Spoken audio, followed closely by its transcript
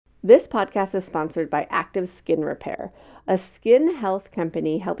This podcast is sponsored by Active Skin Repair, a skin health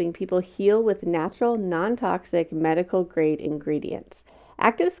company helping people heal with natural, non-toxic, medical-grade ingredients.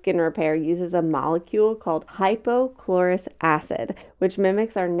 Active Skin Repair uses a molecule called hypochlorous acid, which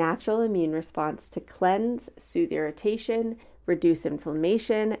mimics our natural immune response to cleanse, soothe irritation, reduce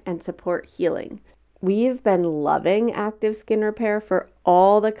inflammation, and support healing. We've been loving Active Skin Repair for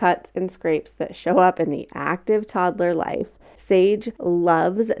all the cuts and scrapes that show up in the active toddler life. Sage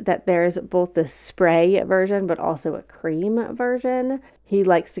loves that there's both the spray version but also a cream version. He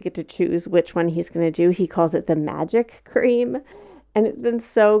likes to get to choose which one he's going to do. He calls it the magic cream. And it's been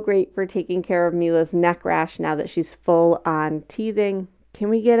so great for taking care of Mila's neck rash now that she's full on teething. Can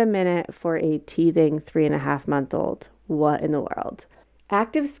we get a minute for a teething 3.5-month-old? What in the world?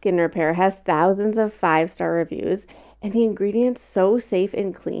 Active Skin Repair has thousands of 5-star reviews, and the ingredients so safe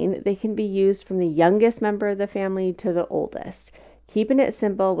and clean they can be used from the youngest member of the family to the oldest, keeping it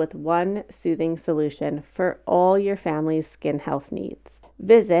simple with one soothing solution for all your family's skin health needs.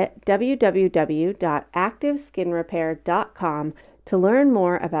 Visit www.activeskinrepair.com to learn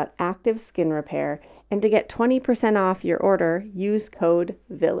more about Active Skin Repair, and to get 20% off your order, use code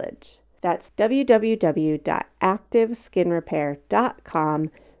VILLAGE. That's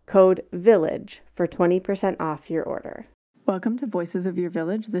www.activeskinrepair.com, code VILLAGE for 20% off your order. Welcome to Voices of Your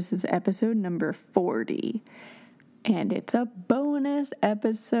Village. This is episode number 40, and it's a bonus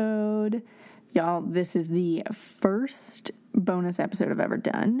episode. Y'all, this is the first bonus episode I've ever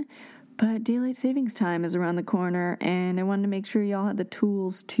done, but daylight savings time is around the corner, and I wanted to make sure y'all had the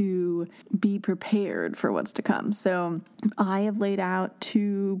tools to be prepared for what's to come. So I have laid out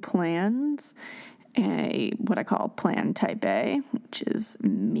 2 plans, what I call plan type A, which is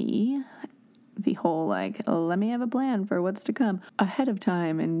me, the whole let me have a plan for what's to come ahead of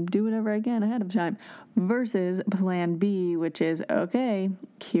time and do whatever I can ahead of time, versus plan B, which is, okay,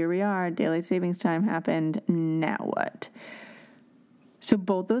 here we are, daylight savings time happened, now what? So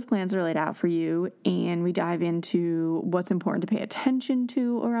both those plans are laid out for you, and we dive into what's important to pay attention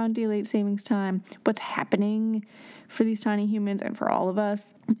to around daylight savings time, what's happening for these tiny humans and for all of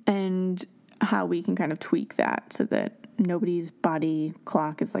us, and how we can kind of tweak that so that nobody's body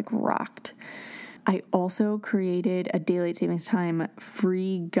clock is rocked. I also created a daylight savings time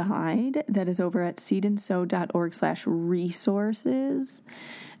free guide that is over at seedandsow.org/resources,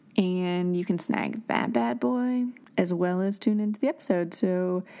 and you can snag that bad boy as well as tune into the episode,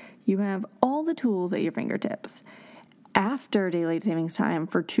 so you have all the tools at your fingertips. After daylight savings time,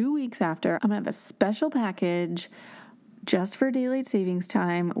 for 2 weeks after, I'm going to have a special package just for daylight savings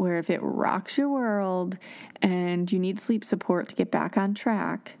time, where if it rocks your world and you need sleep support to get back on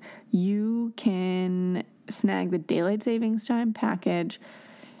track, you can snag the daylight savings time package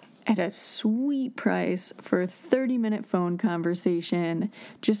at a sweet price for a 30-minute phone conversation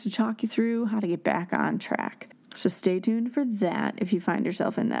just to talk you through how to get back on track. So stay tuned for that if you find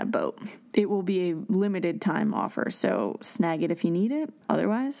yourself in that boat. It will be a limited time offer, so snag it if you need it.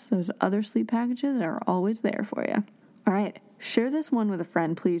 Otherwise, those other sleep packages are always there for you. All right, share this one with a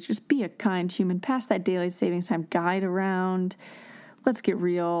friend, please. Just be a kind human. Pass that daylight savings time guide around. Let's get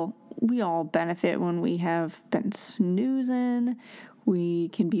real. We all benefit when we have been snoozing. We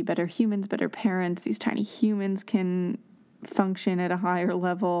can be better humans, better parents. These tiny humans can function at a higher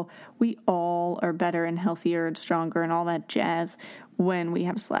level. We all are better and healthier and stronger and all that jazz when we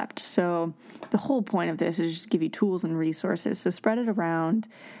have slept. So the whole point of this is just to give you tools and resources. So spread it around,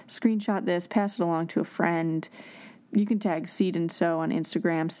 screenshot this, pass it along to a friend. You can tag Seed and Sow on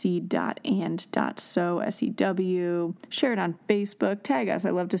Instagram, seed.and.sow, S-E-W. Share it on Facebook. Tag us. I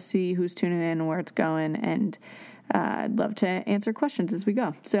love to see who's tuning in and where it's going, and I'd love to answer questions as we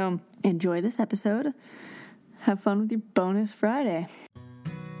go. So enjoy this episode. Have fun with your bonus Friday.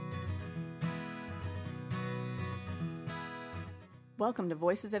 Welcome to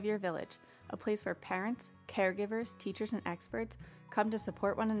Voices of Your Village, a place where parents, caregivers, teachers, and experts come to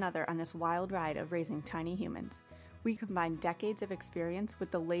support one another on this wild ride of raising tiny humans. We combine decades of experience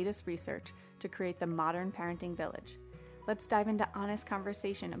with the latest research to create the modern parenting village. Let's dive into honest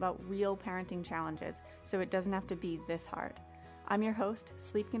conversation about real parenting challenges so it doesn't have to be this hard. I'm your host,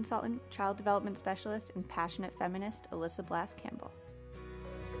 sleep consultant, child development specialist, and passionate feminist, Alyssa Blass-Campbell.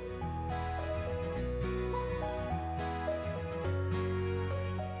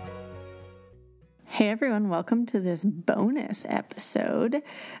 Hey everyone, welcome to this bonus episode.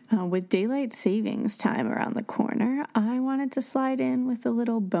 With daylight savings time around the corner, I wanted to slide in with a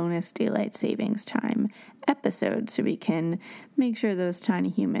little bonus daylight savings time episode so we can make sure those tiny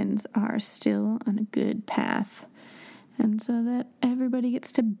humans are still on a good path, and so that everybody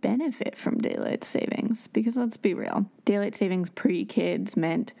gets to benefit from daylight savings. Because let's be real, daylight savings pre-kids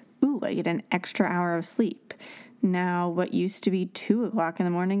meant ooh, I get an extra hour of sleep. Now, what used to be 2 o'clock in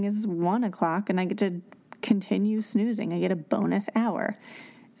the morning is 1 o'clock, and I get to continue snoozing. I get a bonus hour.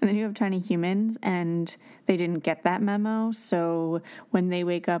 And then you have tiny humans, and they didn't get that memo. So when they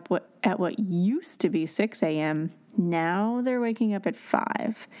wake up at what used to be 6 a.m., now they're waking up at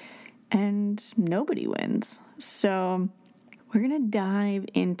 5. And nobody wins. So we're going to dive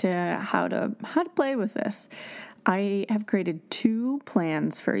into how to play with this. I have created 2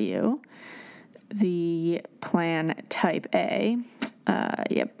 plans for you. The plan type A,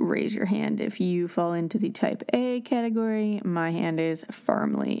 raise your hand if you fall into the type A category. My hand is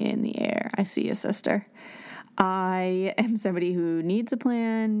firmly in the air. I see you, sister. I am somebody who needs a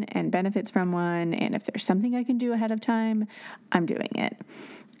plan and benefits from one, and if there's something I can do ahead of time, I'm doing it.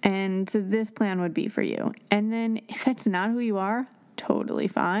 And so this plan would be for you. And then if that's not who you are, totally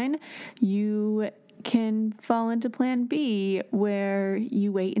fine. You can fall into plan B, where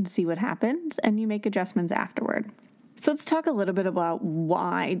you wait and see what happens and you make adjustments afterward. So let's talk a little bit about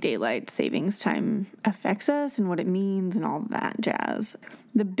why daylight savings time affects us and what it means and all that jazz.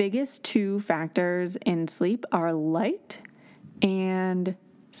 The biggest 2 factors in sleep are light and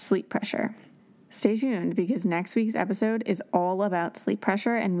sleep pressure. Stay tuned, because next week's episode is all about sleep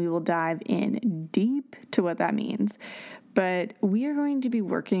pressure, and we will dive in deep to what that means. But we are going to be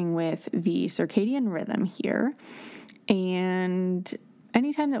working with the circadian rhythm here, and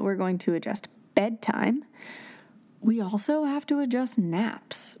anytime that we're going to adjust bedtime, we also have to adjust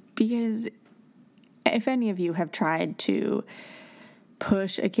naps, because if any of you have tried to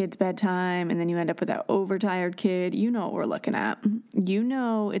push a kid's bedtime and then you end up with that overtired kid, you know what we're looking at. You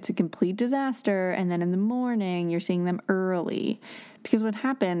know it's a complete disaster, and then in the morning you're seeing them early. Because what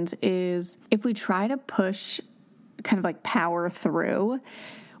happens is, if we try to push, kind of like power through,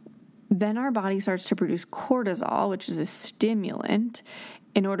 then our body starts to produce cortisol, which is a stimulant,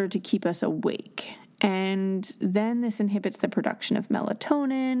 in order to keep us awake. And then this inhibits the production of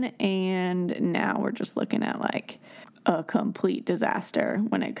melatonin, and now we're just looking at like a complete disaster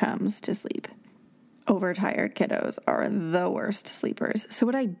when it comes to sleep. Overtired kiddos are the worst sleepers. So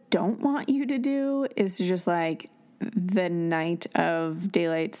what I don't want you to do is just like the night of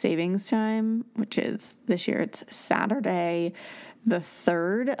daylight savings time, which is this year, it's Saturday the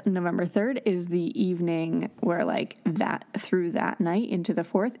 3rd, November 3rd, is the evening where like that through that night into the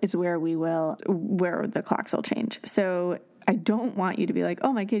 4th is where the clocks will change. So I don't want you to be like,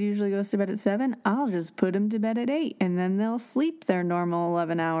 oh, my kid usually goes to bed at 7. I'll just put them to bed at 8 and then they'll sleep their normal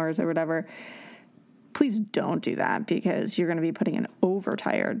 11 hours or whatever. Please don't do that, because you're going to be putting an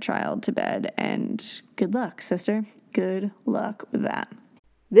overtired child to bed, and good luck, sister. Good luck with that.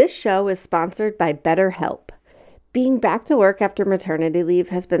 This show is sponsored by BetterHelp. Being back to work after maternity leave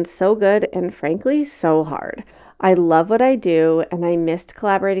has been so good and frankly so hard. I love what I do, and I missed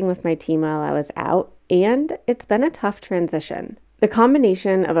collaborating with my team while I was out, and it's been a tough transition. The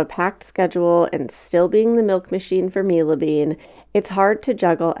combination of a packed schedule and still being the milk machine for Mila Bean, it's hard to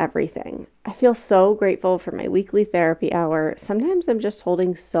juggle everything. I feel so grateful for my weekly therapy hour. Sometimes I'm just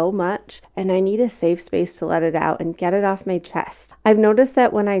holding so much and I need a safe space to let it out and get it off my chest. I've noticed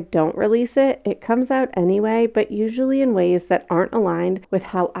that when I don't release it, it comes out anyway, but usually in ways that aren't aligned with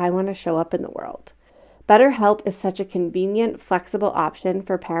how I want to show up in the world. BetterHelp is such a convenient, flexible option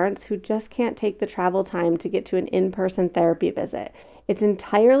for parents who just can't take the travel time to get to an in-person therapy visit. It's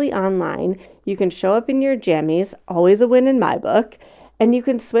entirely online. You can show up in your jammies, always a win in my book, and you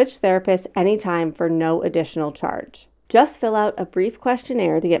can switch therapists anytime for no additional charge. Just fill out a brief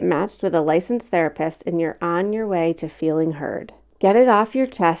questionnaire to get matched with a licensed therapist, and you're on your way to feeling heard. Get it off your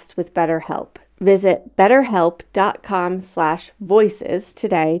chest with BetterHelp. Visit betterhelp.com/voices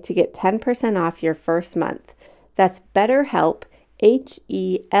today to get 10% off your first month. That's BetterHelp,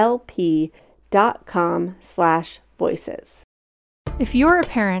 HELP.com/voices. If you're a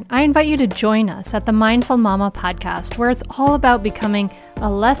parent, I invite you to join us at the Mindful Mama podcast, where it's all about becoming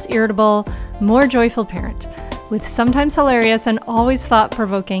a less irritable, more joyful parent. With sometimes hilarious and always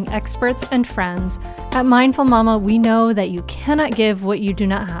thought-provoking experts and friends, at Mindful Mama, we know that you cannot give what you do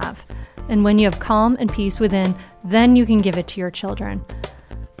not have. And when you have calm and peace within, then you can give it to your children.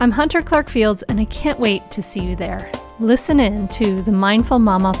 I'm Hunter Clark Fields, and I can't wait to see you there. Listen in to the Mindful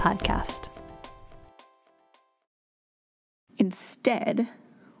Mama podcast. Instead,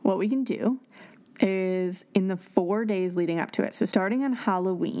 what we can do is in the 4 days leading up to it. So starting on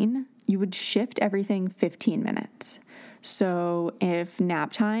Halloween, you would shift everything 15 minutes. So if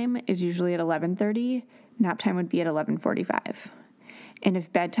nap time is usually at 11:30, nap time would be at 11:45. And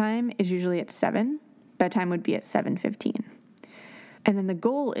if bedtime is usually at 7, bedtime would be at 7:15. And then the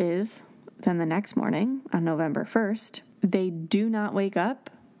goal is, then the next morning on November 1st, they do not wake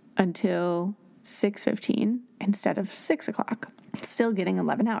up until 6:15 instead of 6 o'clock. Still getting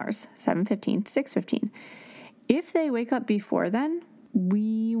 11 hours, 7:15, 6:15. If they wake up before then,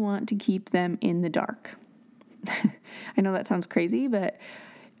 we want to keep them in the dark. I know that sounds crazy, but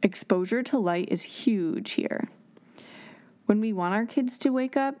exposure to light is huge here. When we want our kids to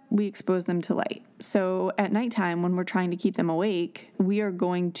wake up, we expose them to light. So at nighttime, when we're trying to keep them awake, we are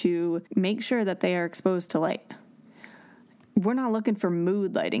going to make sure that they are exposed to light. We're not looking for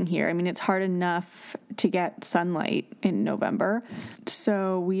mood lighting here. I mean, it's hard enough to get sunlight in November.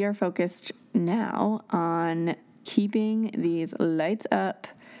 So we are focused now on keeping these lights up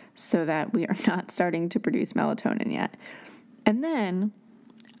so that we are not starting to produce melatonin yet. And then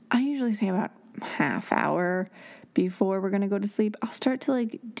I usually say about half hour before we're going to go to sleep, I'll start to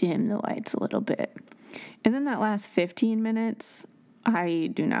dim the lights a little bit. And then that last 15 minutes,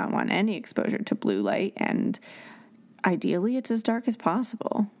 I do not want any exposure to blue light, and ideally it's as dark as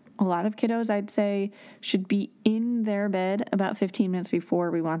possible. A lot of kiddos, I'd say, should be in their bed about 15 minutes before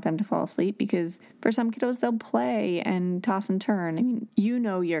we want them to fall asleep, because for some kiddos, they'll play and toss and turn. I mean, you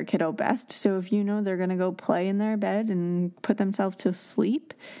know your kiddo best, so if you know they're going to go play in their bed and put themselves to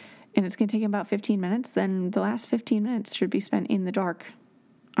sleep, and it's going to take about 15 minutes, then the last 15 minutes should be spent in the dark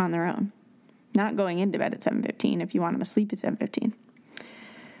on their own. Not going into bed at 7:15 if you want them asleep at 7:15.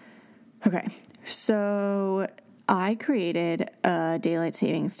 Okay, so I created a daylight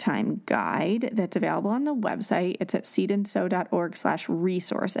savings time guide that's available on the website. It's at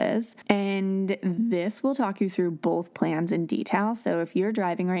seedandsew.org/resources. And this will talk you through both plans in detail. So if you're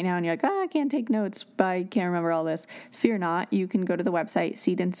driving right now and you're like, I can't take notes, but I can't remember all this, fear not. You can go to the website,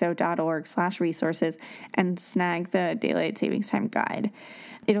 seedandsew.org/resources, and snag the daylight savings time guide.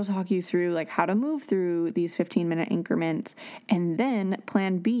 It'll talk you through how to move through these 15-minute increments. And then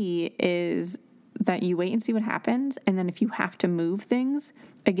plan B is that you wait and see what happens, and then if you have to move things,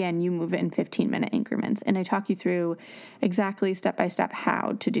 again, you move it in 15-minute increments. And I talk you through exactly step-by-step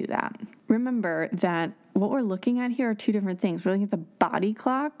how to do that. Remember that what we're looking at here are two different things. We're looking at the body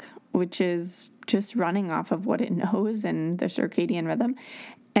clock, which is just running off of what it knows and the circadian rhythm,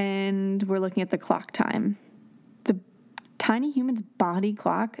 and we're looking at the clock time. The tiny human's body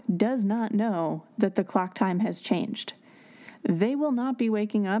clock does not know that the clock time has changed. They will not be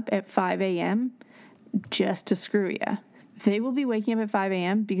waking up at 5 a.m. just to screw you. They will be waking up at 5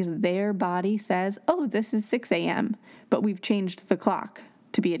 a.m. because their body says, oh, this is 6 a.m., but we've changed the clock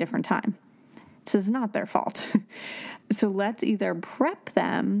to be a different time. This is not their fault. So let's either prep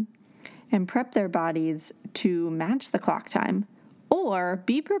them and prep their bodies to match the clock time, or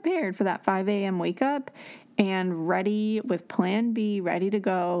be prepared for that 5 a.m. wake up and ready with plan B, ready to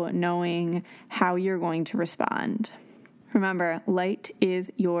go, knowing how you're going to respond. Remember, light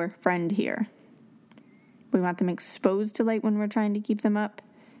is your friend here. We want them exposed to light when we're trying to keep them up,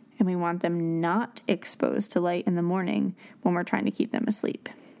 and we want them not exposed to light in the morning when we're trying to keep them asleep.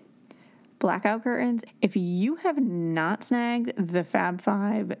 Blackout curtains. If you have not snagged the Fab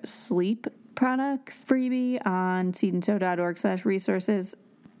 5 sleep products freebie on seedandsew.org/resources,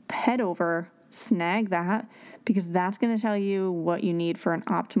 head over, snag that, because that's going to tell you what you need for an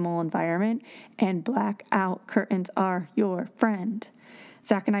optimal environment, and blackout curtains are your friend.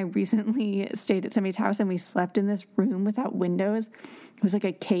 Zach and I recently stayed at somebody's house and we slept in this room without windows. It was like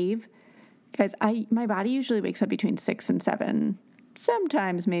a cave. Guys, my body usually wakes up between 6 and 7,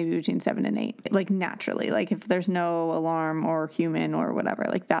 sometimes maybe between 7 and 8, naturally, if there's no alarm or human or whatever,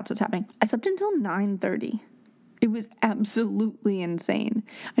 that's what's happening. I slept until 9:30. It was absolutely insane.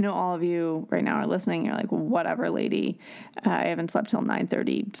 I know all of you right now are listening. You're like, whatever, lady. I haven't slept till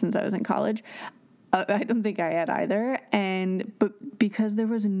 9:30 since I was in college. I don't think I had either. But because there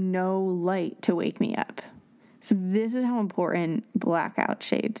was no light to wake me up. So this is how important blackout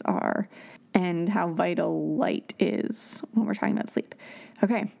shades are and how vital light is when we're talking about sleep.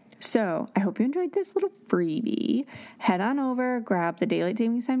 Okay. So I hope you enjoyed this little freebie. Head on over, grab the Daylight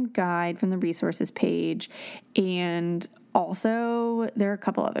Savings Time guide from the resources page. And also, there are a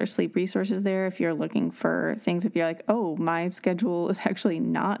couple other sleep resources there if you're looking for things. If you're like, oh, my schedule is actually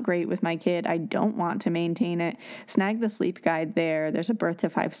not great with my kid, I don't want to maintain it, snag the sleep guide there. There's a Birth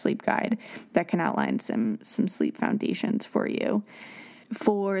to 5 sleep guide that can outline some sleep foundations for you.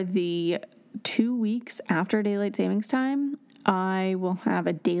 For the 2 weeks after Daylight Savings Time, I will have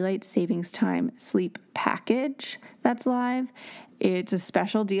a Daylight Savings Time sleep package that's live. It's a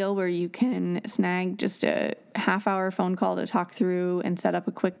special deal where you can snag just a half-hour phone call to talk through and set up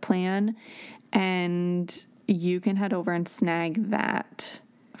a quick plan, and you can head over and snag that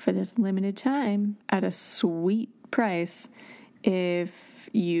for this limited time at a sweet price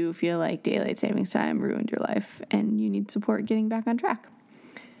if you feel like Daylight Savings Time ruined your life and you need support getting back on track.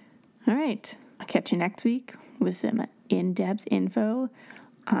 All right. I'll catch you next week with some in-depth info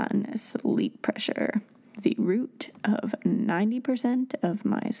on sleep pressure, the root of 90% of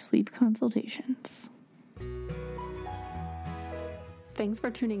my sleep consultations. Thanks for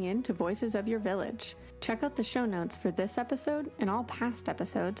tuning in to Voices of Your Village. Check out the show notes for this episode and all past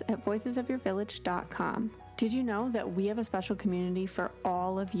episodes at voicesofyourvillage.com. Did you know that we have a special community for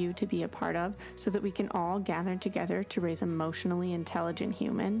all of you to be a part of so that we can all gather together to raise emotionally intelligent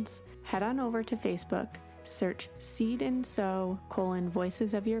humans? Head on over to Facebook, search Seed and Sow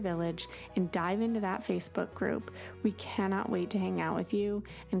Voices of Your Village, and dive into that Facebook group. We cannot wait to hang out with you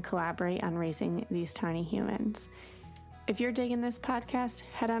and collaborate on raising these tiny humans. If you're digging this podcast,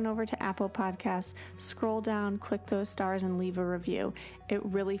 head on over to Apple Podcasts, scroll down, click those stars, and leave a review. It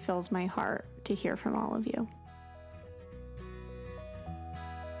really fills my heart to hear from all of you.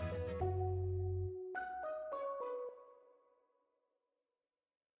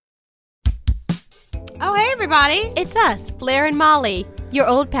 Oh, hey, everybody. It's us, Blair and Molly, your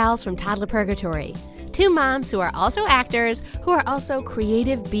old pals from Toddler Purgatory. Two moms who are also actors, who are also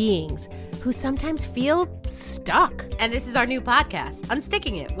creative beings, who sometimes feel stuck. And this is our new podcast,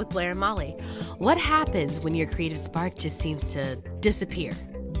 Unsticking It with Blair and Molly. What happens when your creative spark just seems to disappear?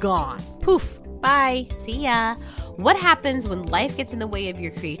 Gone. Poof. Bye. See ya. What happens when life gets in the way of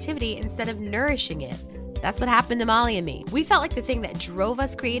your creativity instead of nourishing it? That's what happened to Molly and me. We felt like the thing that drove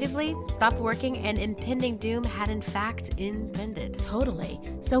us creatively stopped working and impending doom had in fact impended. Totally.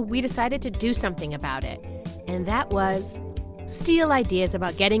 So we decided to do something about it. And that was steal ideas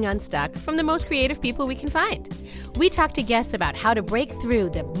about getting unstuck from the most creative people we can find. We talk to guests about how to break through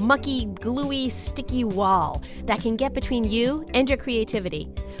the mucky, gluey, sticky wall that can get between you and your creativity.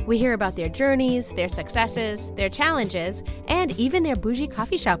 We hear about their journeys, their successes, their challenges, and even their bougie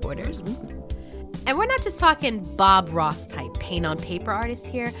coffee shop orders. And we're not just talking Bob Ross type paint on paper artists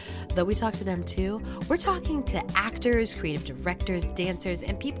here, though we talk to them too. We're talking to actors, creative directors, dancers,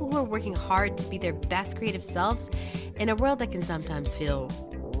 and people who are working hard to be their best creative selves in a world that can sometimes feel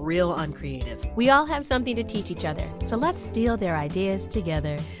real uncreative. We all have something to teach each other, so let's steal their ideas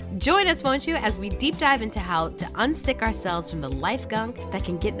together. Join us, won't you, as we deep dive into how to unstick ourselves from the life gunk that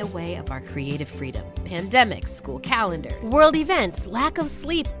can get in the way of our creative freedom. Pandemics, school calendars, world events, lack of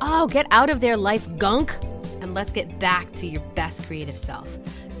sleep. Oh, get out of their life gunk. And let's get back to your best creative self.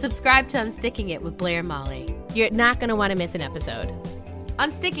 Subscribe to Unsticking It with Blair and Molly. You're not going to want to miss an episode.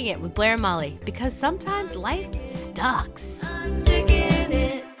 Unsticking It with Blair and Molly, because sometimes life sucks. Unsticking it.